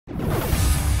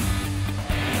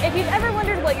If you've ever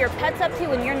wondered what your pet's up to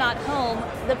when you're not home,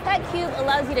 the Petcube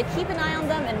allows you to keep an eye on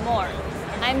them and more.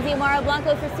 I'm Xiomara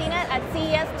Blanco for CNET at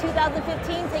CES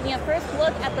 2015, taking a first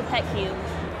look at the Petcube.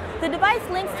 The device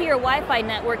links to your Wi-Fi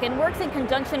network and works in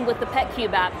conjunction with the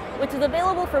Petcube app, which is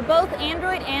available for both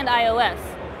Android and iOS.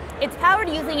 It's powered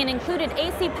using an included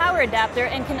AC power adapter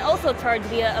and can also charge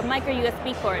via a micro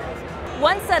USB cord.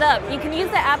 Once set up, you can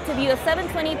use the app to view a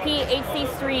 720p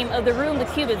HD stream of the room the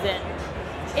cube is in.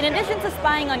 In addition to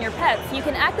spying on your pets, you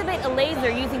can activate a laser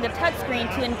using the touchscreen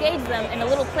to engage them in a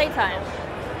little playtime.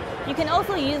 You can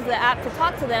also use the app to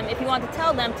talk to them if you want to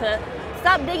tell them to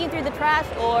stop digging through the trash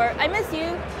or I miss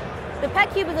you. The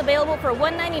Petcube is available for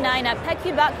 $199 at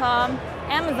petcube.com,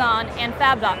 Amazon, and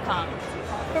fab.com.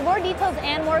 For more details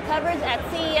and more coverage at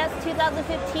CES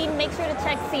 2015, make sure to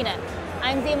check CNET.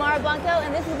 I'm Xiomara Blanco,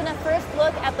 and this has been a first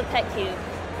look at the Petcube.